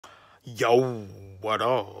Yo, what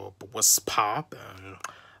up? What's poppin'?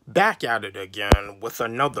 Back at it again with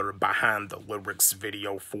another behind the lyrics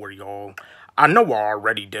video for y'all. I know I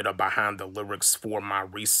already did a behind the lyrics for my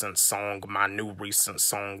new recent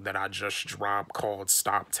song that I just dropped called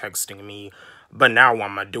Stop Texting Me. But now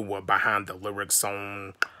I'm gonna do a behind the lyrics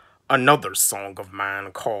on another song of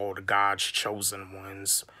mine called God's Chosen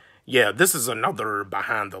Ones. Yeah, this is another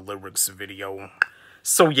behind the lyrics video.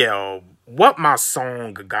 So yeah, what my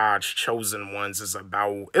song God's Chosen Ones is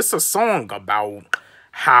about, it's a song about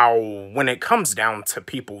how when it comes down to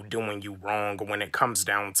people doing you wrong, when it comes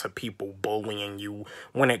down to people bullying you,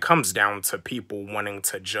 when it comes down to people wanting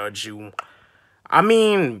to judge you, I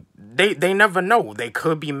mean, they never know. They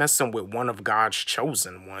could be messing with one of God's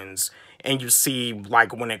chosen ones. And you see,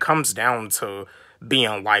 like, when it comes down to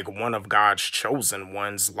being, like, one of God's chosen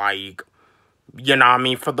ones, like, you know what I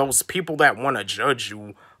mean? For those people that want to judge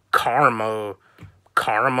you, karma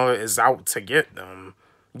is out to get them.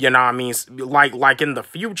 You know what I mean? Like in the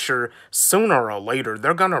future, sooner or later,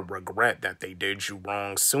 they're going to regret that they did you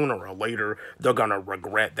wrong. Sooner or later, they're going to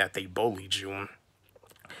regret that they bullied you.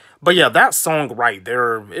 But yeah, that song right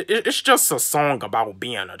there, it's just a song about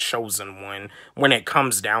being a chosen one. When it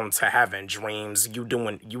comes down to having dreams, you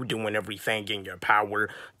doing everything in your power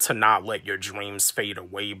to not let your dreams fade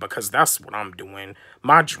away, because that's what I'm doing.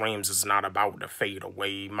 My dreams is not about to fade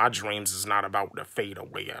away. My dreams is not about to fade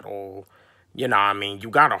away at all. You know what I mean?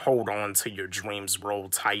 You gotta hold on to your dreams real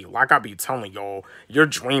tight. Like I be telling y'all, your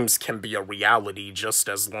dreams can be a reality just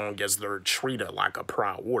as long as they're treated like a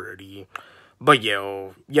priority. But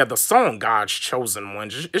yeah, the song God's Chosen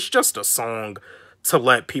One, it's just a song to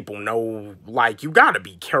let people know, like, you gotta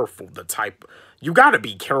be careful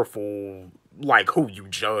like, who you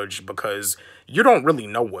judge, because you don't really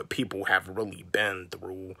know what people have really been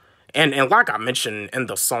through. And like I mentioned in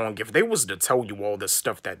the song, if they was to tell you all the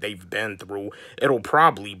stuff that they've been through, it'll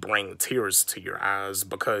probably bring tears to your eyes,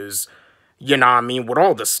 because you know what I mean? With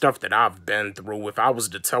all the stuff that I've been through, if I was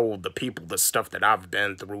to tell the people the stuff that I've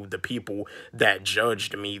been through, the people that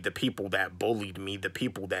judged me, the people that bullied me, the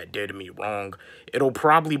people that did me wrong, it'll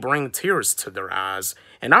probably bring tears to their eyes.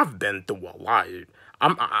 And I've been through a lot.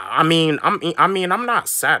 I'm not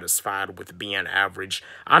satisfied with being average.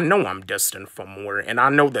 I know I'm destined for more, and I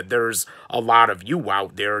know that there's a lot of you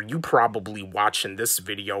out there. You probably watching this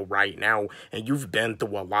video right now, and you've been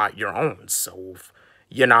through a lot your own self.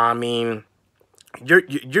 You know what I mean?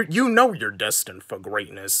 You know you're destined for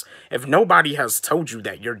greatness. If nobody has told you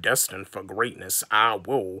that you're destined for greatness, I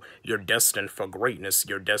will. You're destined for greatness.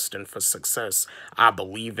 You're destined for success. I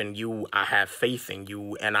believe in you. I have faith in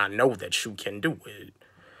you, and I know that you can do it.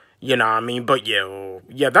 You know what I mean? But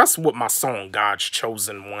yeah, that's what my song God's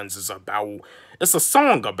Chosen Ones is about. It's a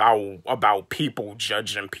song about people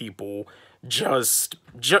judging people just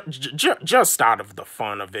out of the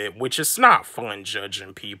fun of it, which is not fun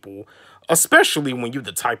judging people, especially when you're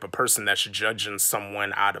the type of person that's judging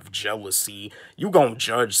someone out of jealousy. You gonna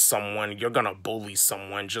judge someone, you're gonna bully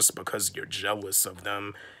someone just because you're jealous of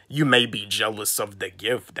them. You may be jealous of the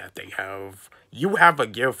gift that they have. You have a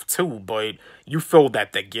gift too, but you feel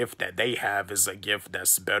that the gift that they have is a gift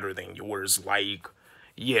that's better than yours. Like,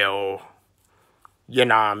 yeah, you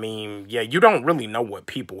know what I mean? Yeah, you don't really know what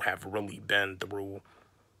people have really been through.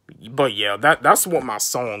 But yeah, that's what my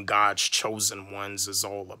song God's Chosen Ones is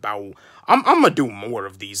all about. I'm gonna do more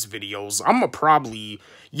of these videos. I'm gonna probably,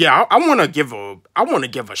 yeah, I wanna give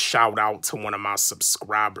a shout out to one of my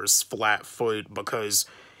subscribers, Flatfoot, because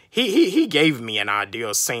he gave me an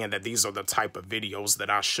idea saying that these are the type of videos that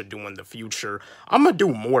I should do in the future. I'm gonna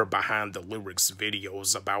do more behind the lyrics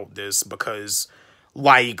videos about this, because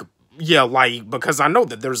like, yeah, like, because I know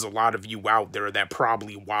that there's a lot of you out there that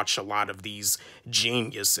probably watch a lot of these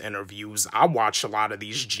Genius interviews. I watch a lot of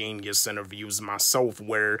these Genius interviews myself,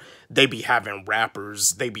 where they be having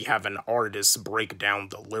artists break down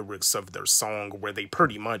the lyrics of their song, where they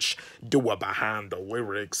pretty much do a behind the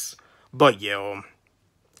lyrics. But yeah,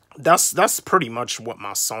 that's pretty much what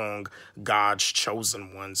my song God's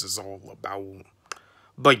Chosen Ones is all about.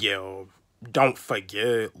 But yeah, don't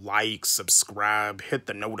forget, like, subscribe, hit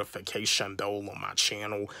the notification bell on my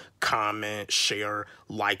channel, comment, share,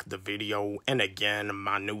 like the video. And again,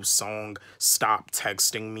 my new song, Stop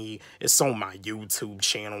Texting Me, it's on my YouTube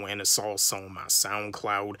channel, and it's also on my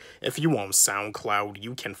SoundCloud. If you on SoundCloud,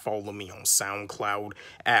 you can follow me on SoundCloud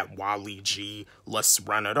at Wally G. Let's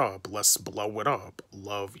run it up. Let's blow it up.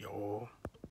 Love y'all.